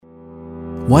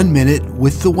1 minute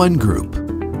with the One Group.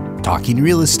 Talking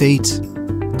real estate,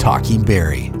 talking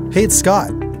Barrie. Hey, it's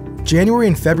Scott. January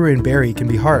and February in Barrie can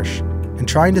be harsh, and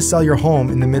trying to sell your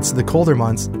home in the midst of the colder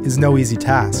months is no easy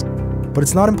task. But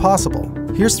it's not impossible.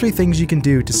 Here's 3 things you can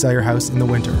do to sell your house in the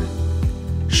winter.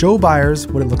 Show buyers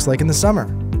what it looks like in the summer.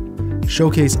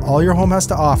 Showcase all your home has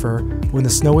to offer when the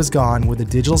snow is gone with a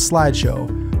digital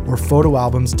slideshow or photo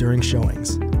albums during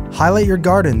showings. Highlight your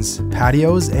gardens,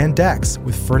 patios, and decks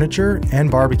with furniture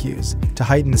and barbecues to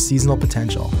heighten the seasonal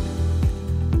potential.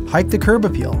 Hike the curb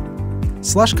appeal.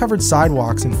 Slush-covered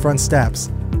sidewalks and front steps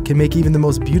can make even the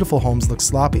most beautiful homes look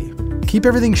sloppy. Keep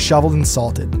everything shoveled and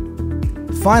salted.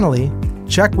 Finally,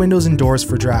 check windows and doors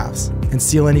for drafts and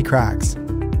seal any cracks.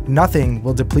 Nothing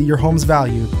will deplete your home's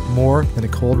value more than a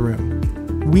cold room.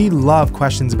 We love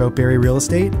questions about Barrie real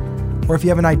estate, or if you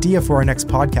have an idea for our next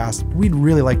podcast, we'd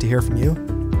really like to hear from you.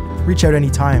 Reach out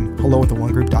anytime,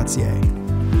 hello@theonegroup.ca.